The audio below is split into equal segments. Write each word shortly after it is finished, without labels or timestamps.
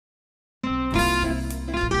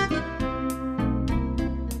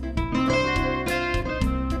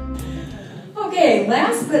Okay,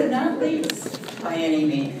 last but not least, by any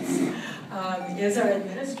means, is our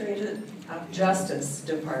Administrative Justice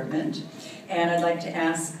Department. And I'd like to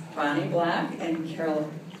ask Bonnie Black and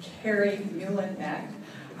Carrie Muhlenbeck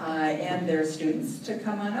and their students to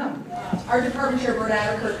come on up. Our department chair, Bert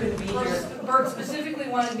Adderker, couldn't be here. Bert specifically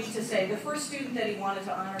wanted me to say the first student that he wanted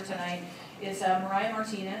to honor tonight is Mariah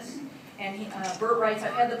Martinez. And Bert writes,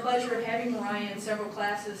 I've had the pleasure of having Mariah in several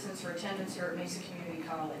classes since her attendance here at Mesa Community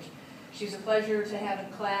College. She's a pleasure to have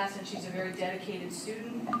in class, and she's a very dedicated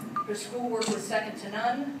student. Her schoolwork was second to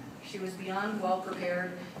none. She was beyond well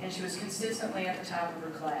prepared, and she was consistently at the top of her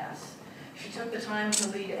class. She took the time to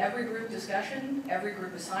lead every group discussion, every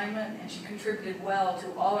group assignment, and she contributed well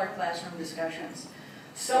to all our classroom discussions.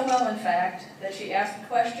 So well, in fact, that she asked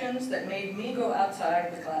questions that made me go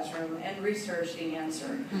outside the classroom and research the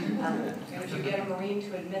answer. If you get a Marine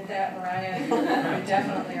to admit that, Mariah, you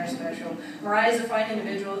definitely are special. Mariah is a fine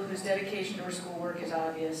individual whose dedication to her schoolwork is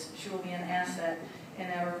obvious. She will be an asset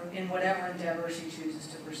in whatever endeavor she chooses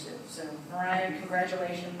to pursue. So, Mariah,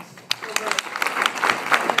 congratulations.